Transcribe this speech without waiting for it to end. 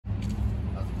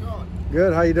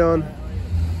Good, how you doing?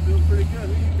 Doing pretty good.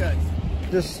 Who are you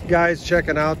guys? Just guys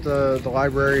checking out the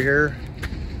library here.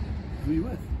 Who are you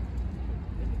with?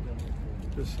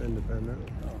 Just independent.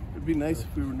 Oh, it'd be nice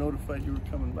if we were notified you were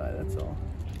coming by, that's all.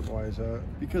 Why is that?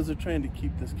 Because they're trying to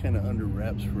keep this kind of under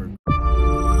wraps for...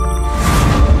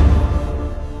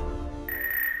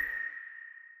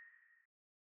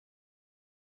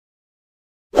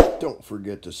 Don't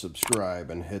forget to subscribe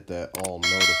and hit that all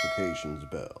notifications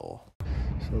bell.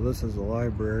 So this is the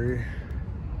library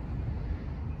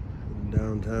in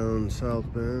downtown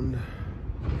South Bend.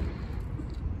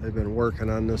 They've been working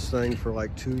on this thing for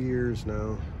like 2 years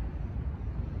now.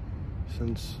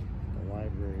 Since The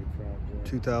library project.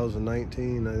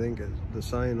 2019, I think the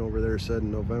sign over there said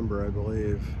in November, I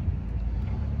believe.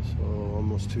 So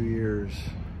almost 2 years.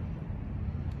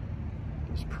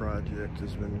 This project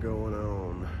has been going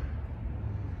on.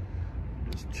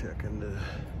 Just checking to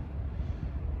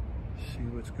see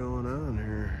what's going on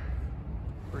here.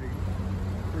 Pretty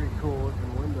cool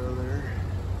looking window there.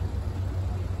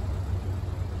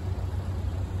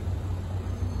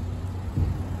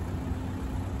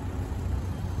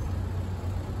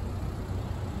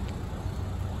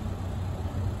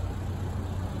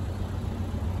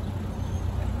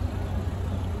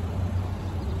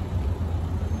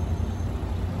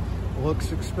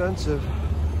 Looks expensive.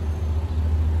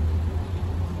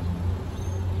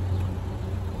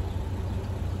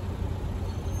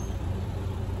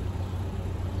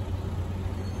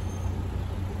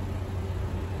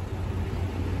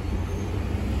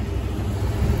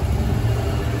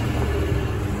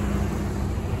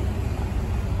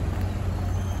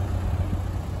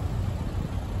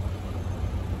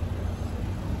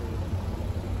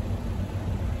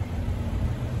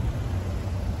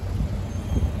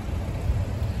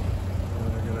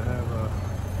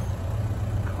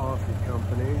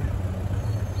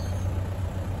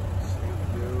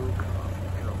 St.Joseph Coffee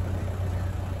Company.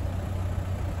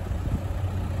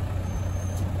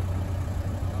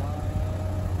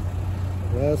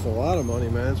 That's a lot of money,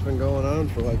 man. It's been going on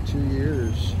for like 2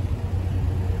 years.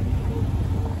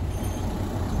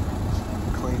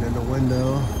 Cleaning the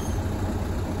window.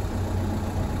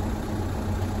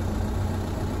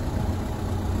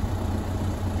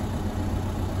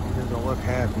 He doesn't look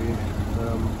happy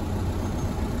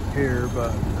here,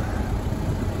 but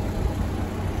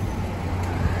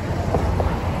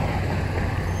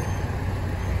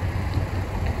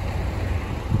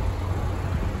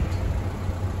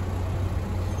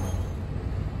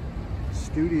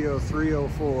Studio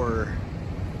 304.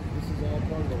 This is all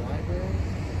part of the library?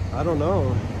 I don't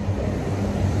know.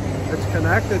 It's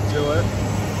connected to it.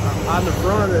 On the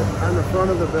front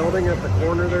of the building at the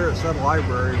corner there, it said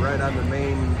library right on the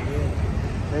main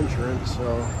entrance,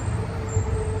 so.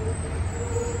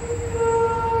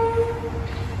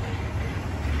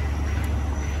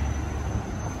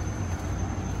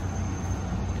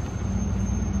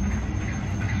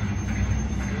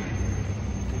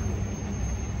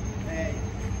 Hey,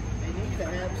 they need to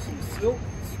have some silk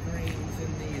screens in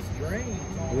these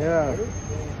drains. Yeah.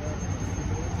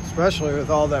 Especially with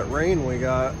all that rain we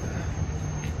got.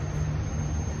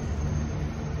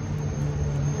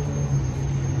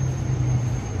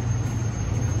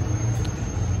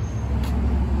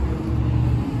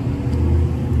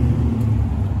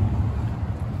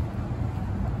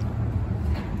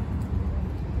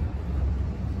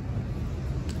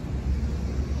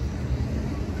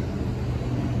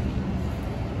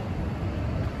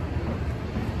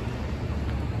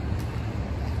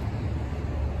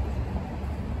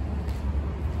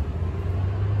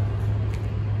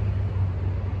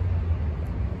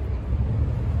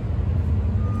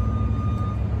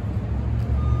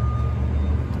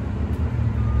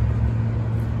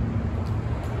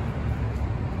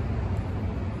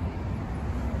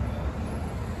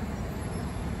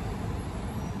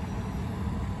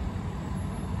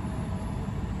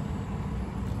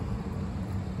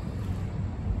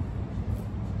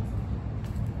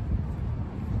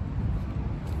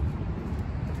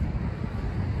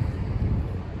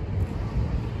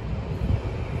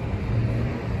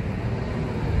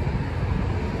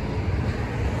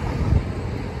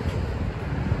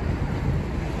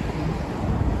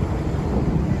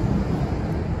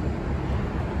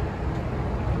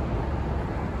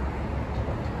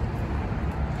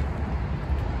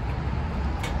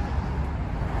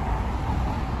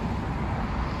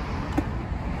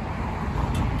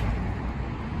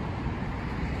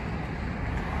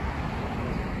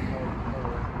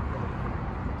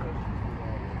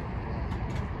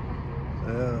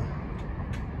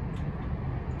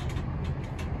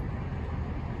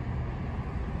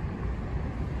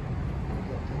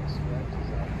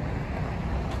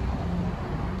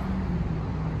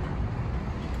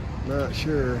 Not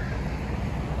sure.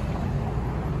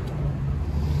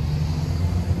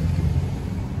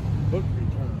 Book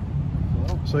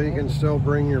return. So you can still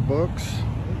bring your books.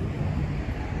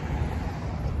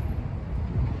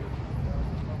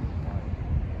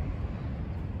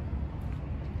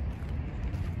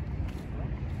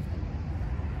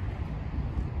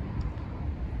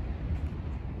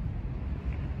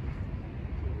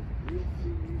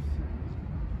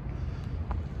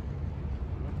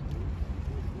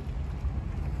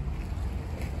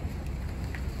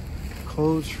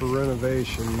 Closed for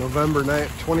renovation. November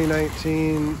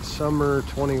 2019, summer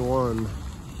 21.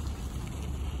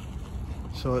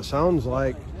 So it sounds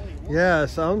like, yeah, it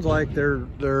sounds like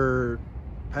they're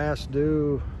past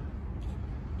due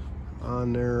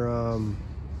on their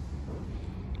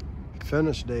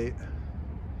finish date.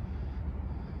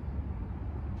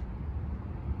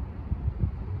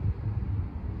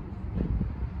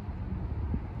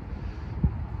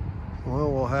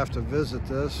 Well, we'll have to visit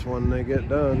this when they get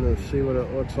done and see what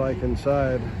it looks like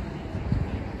inside.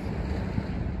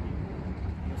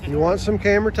 You want some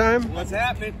camera time? What's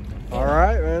happening? All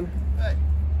right, man. Hey.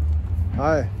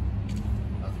 Hi.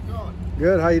 How's it going?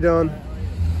 Good. How you doing?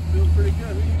 Feeling pretty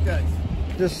good. Who are you guys?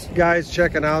 Just guys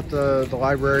checking out the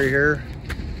library here.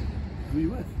 Who are you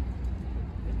with?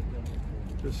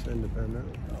 Just independent.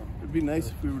 Oh, it'd be nice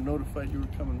if we were notified you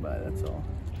were coming by, that's all.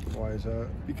 Why is that?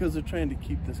 Because they're trying to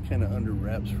keep this kind of under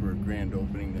wraps for a grand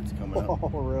opening that's coming up. Oh,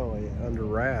 really? Under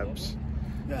wraps?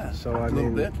 Yeah, So, I a little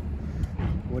mean, bit.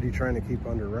 What are you trying to keep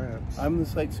under wraps? I'm the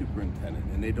site superintendent,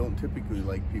 and they don't typically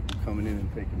like people coming in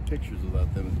and taking pictures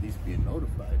without them at least being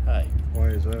notified. Hi. Why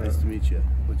is that? Nice to meet you.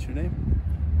 What's your name?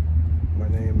 My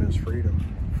name is Freedom.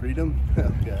 Freedom?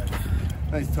 Oh, God.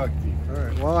 Nice talking to you. All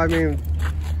right. Well, I mean,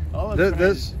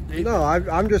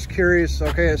 I'm just curious.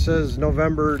 Okay, it says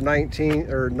November 2019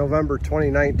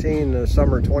 to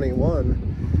summer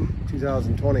 21,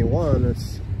 2021.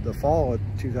 It's the fall of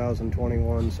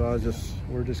 2021. So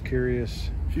we're just curious.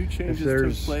 A few changes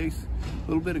took place. A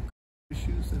little bit of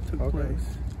issues that took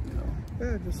place. You know,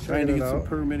 yeah, just trying to get some out.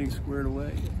 permitting squared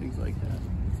away, things like that.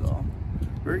 That's all.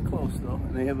 Very close though,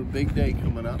 and they have a big day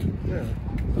coming up. Yeah.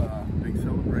 Big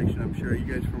celebration. I'm sure. Are you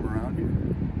guys from around here?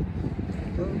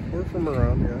 We're from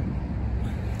around, yeah.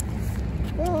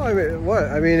 Well, I mean, what?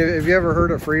 I mean, have you ever heard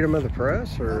of freedom of the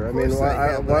press? Or Of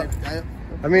course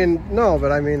I mean, no,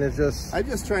 but I mean, it's just. I'm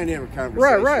just trying to have a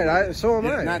conversation. Right. So am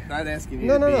I. Not asking you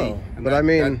No. I'm but not, I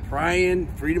mean, not prying.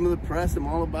 Freedom of the press. I'm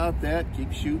all about that.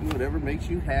 Keep shooting whatever makes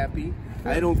you happy.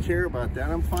 I don't care about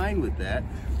that. I'm fine with that.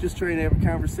 Just trying to have a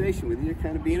conversation with you. You're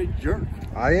kind of being a jerk.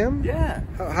 I am? Yeah.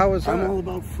 How is that? I'm all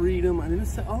about freedom.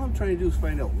 All I'm trying to do is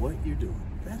find out what you're doing.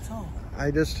 That's all.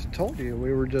 I just told you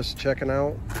we were just checking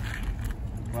out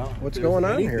what's if going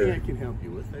on anything here. I can help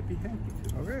you with, I'd be happy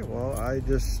to. Okay, well, I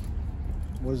just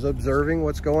was observing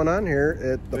what's going on here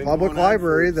at the Been public going on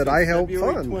library that I helped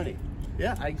February fund. 20.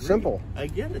 Yeah, I agree. Simple. I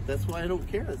get it. That's why I don't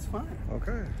care. That's fine.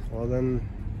 Okay, well then,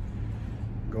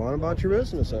 go on about your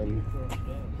business then.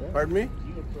 Pardon me?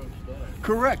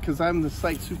 Correct, because I'm the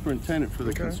site superintendent for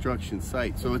the construction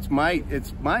site. So it's my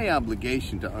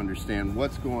obligation to understand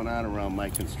what's going on around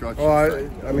my construction site.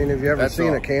 I mean, have you ever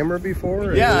seen a camera before?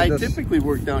 Or Yeah, I typically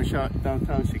work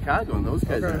downtown Chicago, and those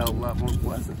guys are a hell of a lot more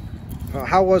pleasant.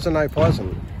 How wasn't I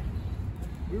pleasant?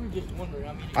 We were just wondering.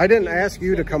 I mean, I didn't ask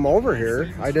you to come over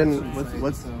here. I didn't.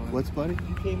 What's buddy?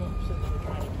 you came up and said they were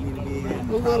trying to keep it.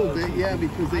 A little bit, yeah,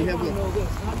 because they have I know this.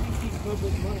 How do you keep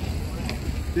public money?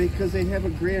 Because they have a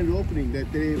grand opening that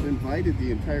they have invited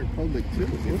the entire public to.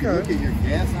 If you look at your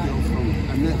gas bills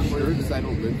I'm not sure because I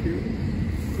don't live here,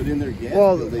 but in their gas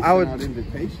bill they send out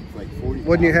invitations like 40.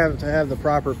 Wouldn't you have to have the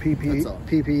proper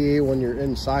PPE when you're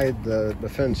inside the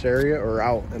fenced area or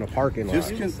out in a parking lot?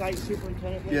 You're the site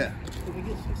superintendent there? Yeah. Can we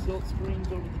get some silt screens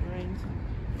over the drains?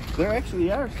 There actually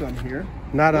are some here.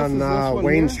 Not on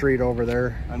Wayne Street over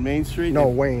there. On Main Street? No,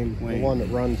 Wayne, the one that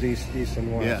runs east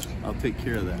and west. Yeah, I'll take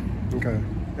care of that. Okay.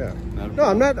 Yeah. No,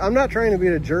 I'm not trying to be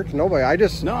a jerk to nobody. I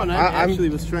just I actually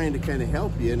was trying to kind of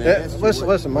help you. And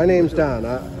listen. My name's Don.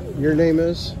 Your name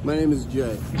is? My name is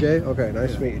Jay. Jay? Okay,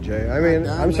 nice to meet you, Jay. I mean,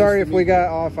 I'm sorry if we got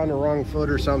off on the wrong foot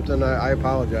or something. I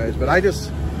apologize, but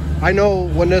I know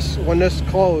when this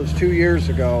closed 2 years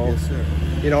ago. Yes, sir.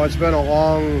 You know, it's been a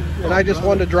long, and I just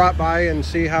wanted to drop by and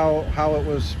see how it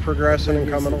was progressing and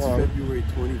coming along. February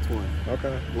 2020.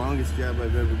 Okay. Longest job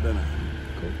I've ever been on.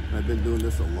 Cool. I've been doing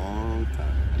this a long time.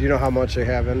 Do you know how much they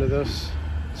have into this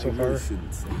so far?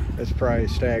 Shouldn't say. It's probably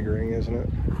staggering, isn't it?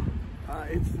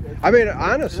 I mean,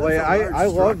 honestly, I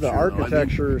love the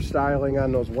architecture styling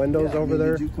on those windows over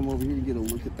there. Did you come over here and get a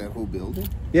look at that whole building?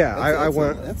 Yeah, I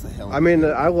went. That's a hell of a I mean,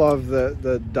 I love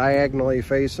the diagonally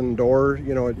facing door,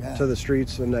 you know, to the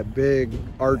streets and that big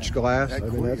arch glass. That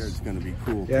courtyard's going to be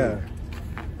cool. Yeah,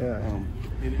 too. yeah.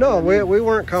 No, we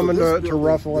weren't coming to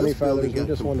ruffle any feathers. We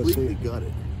just wanted to see.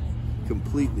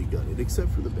 Completely gutted,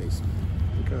 except for the basement.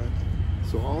 Okay.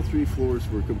 So all 3 floors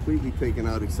were completely taken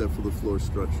out except for the floor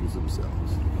structures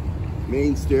themselves.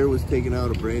 Main stair was taken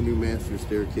out, a brand new master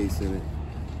staircase in it,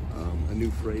 a new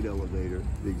freight elevator.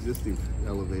 The existing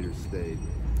elevator stayed,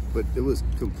 but it was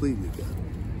completely gutted.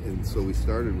 And so we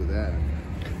started with that.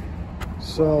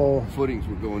 So footings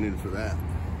were going in for that.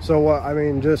 So I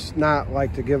mean, just not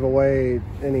like to give away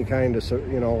any kind of,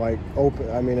 you know, like open.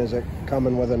 I mean, is it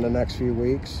coming within the next few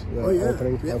weeks? The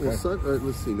opening? Yeah. Okay. Well,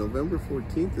 let's see. November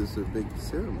 14th is their big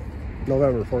ceremony.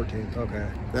 November 14th. Okay.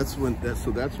 That's when. So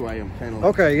that's why I'm kind of.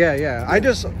 Okay. Yeah.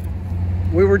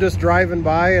 We were just driving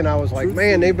by, and I was like,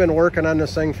 man, they've been working on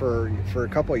this thing for a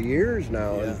couple of years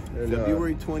now. Yeah. And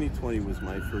February 2020 was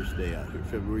my first day out here.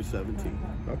 February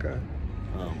 17th. Okay.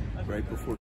 Right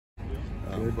before.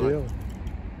 Good deal.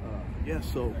 Yeah,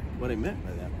 so what I meant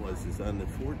by that is on the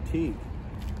 14th,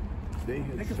 they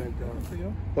had sent out...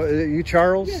 What, you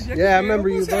Charles? Yeah, I remember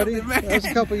you, buddy. That was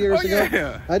a couple years ago.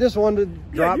 Yeah. I just wanted to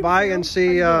drop by and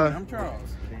see I'm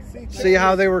Charles. See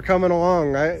how they were coming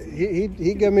along.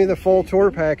 He gave me the full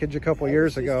tour package a couple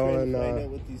years ago, and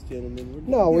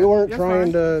no, we weren't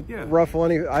trying to ruffle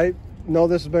any. I know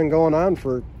this has been going on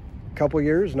for a couple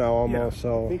years now, almost. Yeah.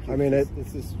 So I mean, it's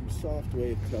this soft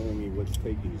way of telling me what's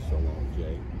taking you so long,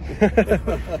 Jay.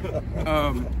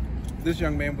 This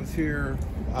young man was here.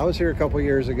 I was here a couple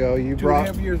years ago. You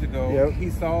 2.5 years ago. Yep.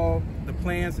 He saw the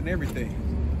plans and everything.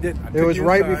 It was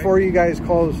right before you guys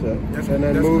closed it, and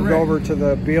then moved over to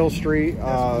the Beale Street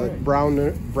Brown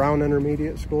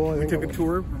Intermediate School. I think we took a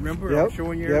tour. Remember? Yep. I'm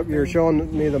showing you. Yep. You're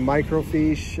showing me the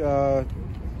microfiche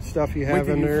stuff you have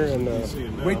in there, and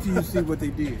wait till you see what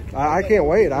they did. I can't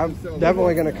wait. I'm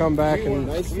definitely going to come back and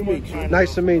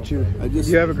nice to meet you.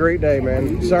 You have a great day,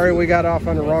 man. Sorry we got off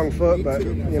on the wrong foot, but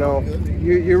you know,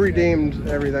 you redeemed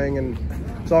everything, and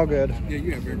it's all good. Yeah,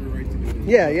 you have every right to do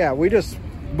it. Yeah. We just.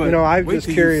 But you know, I'm just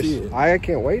curious. I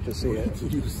can't wait to see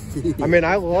it. I mean,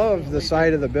 I love the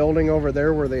side of the building over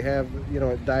there where they have, you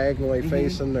know, diagonally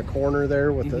facing the corner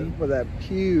there with with that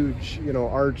huge, you know,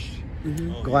 arched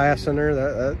glass in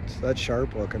there. That's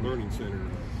sharp looking. Learning center.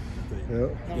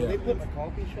 Yep. Now, are they putting a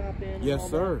coffee shop in? Yes,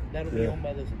 sir. That'll be owned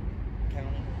by the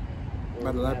county.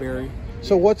 By the library.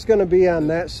 So what's going to be on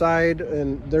that side?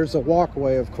 And there's a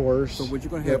walkway, of course. So what you're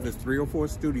going to have is 3 or 4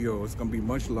 studios. It's going to be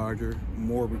much larger,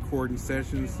 more recording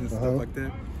sessions and stuff like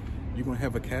that. You're going to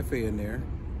have a cafe in there,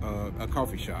 a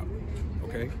coffee shop,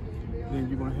 okay? Then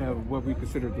you're going to have what we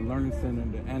consider the learning center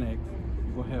and the annex.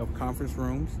 You're going to have conference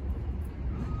rooms.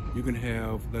 You're going to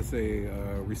have, let's say,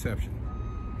 a reception.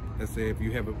 Let's say if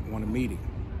you want a meeting,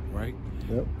 right?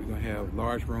 Yep. We're going to have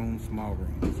large rooms, small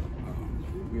rooms.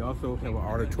 We also have an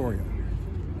auditorium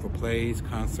for plays,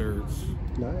 concerts,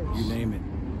 you name it.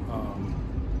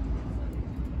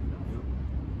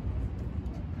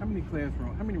 How many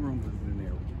classrooms? How many rooms is in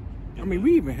there? I mean,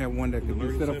 we even have one that could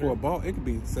be set up for a ball. It could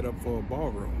be set up for a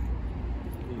ballroom.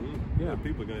 Yeah,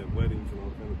 people are gonna have weddings and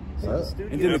all kind of. So the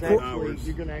studio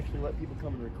you're gonna actually let people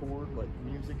come and record like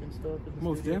music and stuff.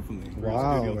 Most definitely.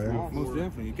 Wow, man. Most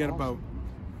definitely. You got about.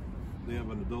 They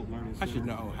have an adult learning center. I should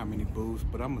know how many booths,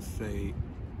 but I'm gonna say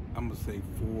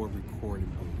 4 recording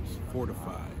booths, 4 to 5.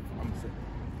 I'm gonna say.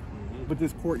 But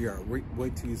this courtyard,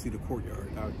 wait till you see the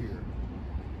courtyard out here.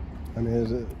 I mean,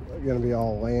 is it going to be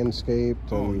all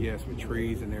landscaped? Oh yes, with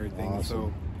trees and everything.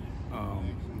 Awesome. So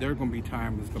there are going to be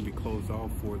times it's going to be closed off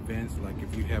for events, like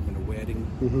if you're having a wedding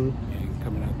and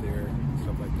coming out there and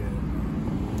stuff like that.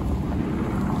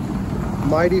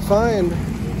 Mighty fine.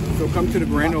 So come to the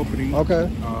grand opening. Okay.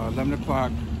 11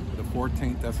 o'clock, the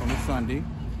 14th. That's on a Sunday,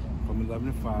 from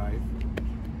 11 to 5.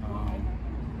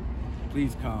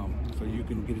 Please come so you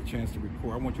can get a chance to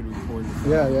record. I want you to record.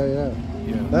 Yeah.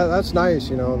 That's nice.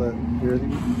 You know that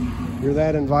you're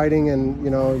that inviting, and you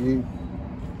know you.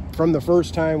 From the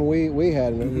first time we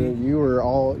had it, you were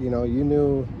all, you know, you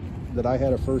knew that I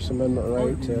had a First Amendment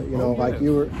right to, you know, like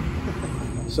you were.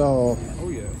 So. Oh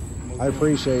yeah. I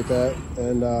appreciate that.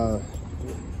 And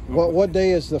what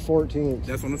day is the 14th?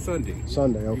 That's on a Sunday.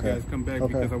 Sunday. Okay. You guys come back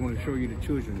because I want to show you the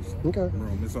children's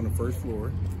room. It's on the first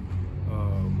floor.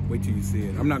 Wait till you see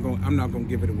it. I'm not going to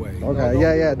give it away. Okay.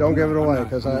 Yeah. Don't give it away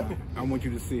because I want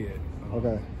you to see it.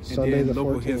 Okay. Sunday and then the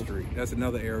local 14th. history. That's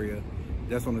another area.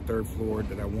 That's on the 3rd floor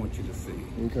that I want you to see.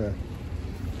 Okay.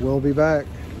 We'll be back.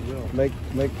 We will.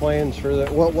 Make plans for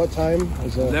that. What time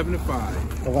is it? 11 to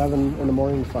 5. 11 in the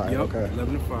morning to 5. Yep, Okay.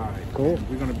 11 to 5. Cool.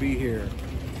 We're going to be here.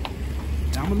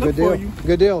 I'm going to Good look deal. for you.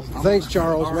 Good deal. Thanks,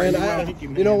 Charles, All right, man. you're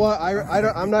welcome, You know man.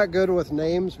 what? I'm not good with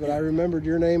names, but I remembered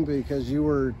your name because you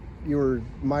were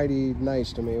mighty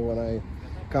nice to me when I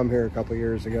come here a couple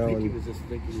years ago. I think he And was just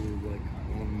thinking you were like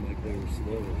on like they were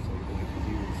slow or something.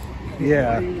 Like he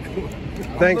was.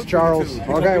 yeah. Thanks, Charles.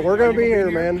 Okay, we're gonna be here,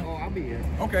 man. Oh, I'll be here.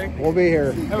 Okay. We'll be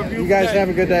here. a beautiful You guys day. have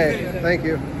a good day. Thank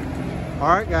you. All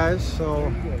right, guys.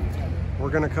 So we're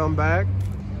gonna come back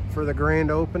for the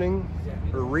grand opening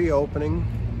or reopening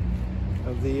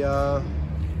of the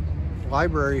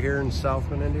library here in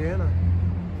Southman, Indiana.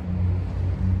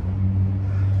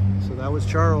 So that was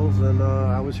Charles, and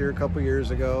I was here a couple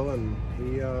years ago, and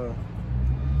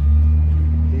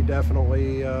he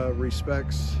definitely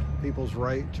respects people's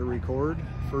right to record,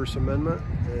 First Amendment,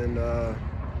 and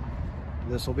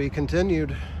this will be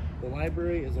continued. The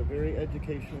library is a very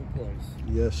educational place.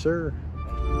 Yes, sir.